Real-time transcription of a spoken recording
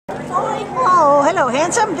hello,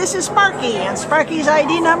 handsome. This is Sparky, and Sparky's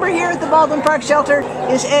ID number here at the Baldwin Park Shelter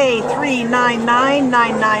is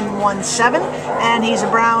A3999917, and he's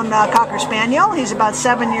a brown Cocker Spaniel. He's about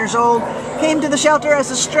 7 years old. Came to the shelter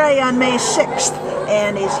as a stray on May 6th.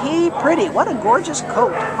 And is he pretty? What a gorgeous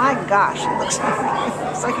coat. My gosh, it looks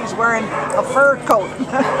like he's wearing a fur coat.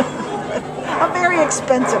 A very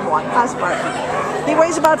expensive one, huh, Sparky? He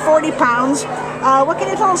weighs about 40 pounds. What can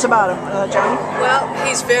you tell us about him, Johnny? Well,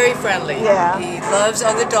 he's very friendly. Yeah. He loves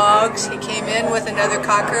other dogs. He came in with another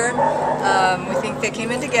cocker. We think they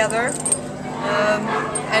came in together.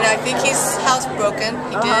 And I think he's housebroken.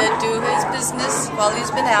 He did do his business while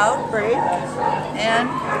he's been out. Great. And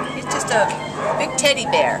he's just a big teddy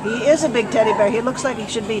bear. He is a big teddy bear. He looks like he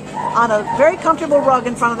should be on a very comfortable rug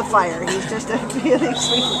in front of the fire. He's just a really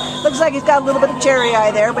sweet. Looks like he's got a little bit of cherry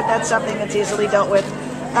eye there, but that's something that's easily dealt with.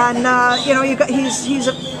 And you know, he's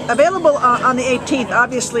available on the 18th.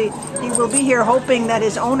 Obviously, he will be here hoping that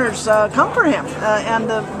his owners come for him and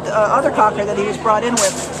the other cocker that he was brought in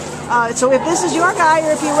with. So if this is your guy,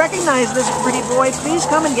 or if you recognize this pretty boy, please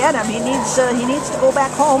come and get him. He needs to go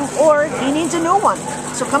back home, or he needs a new one.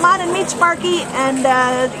 So come on and meet Sparky, and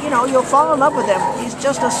you know, you'll fall in love with him. He's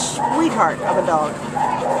just a sweetheart of a dog.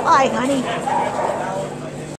 Bye, honey.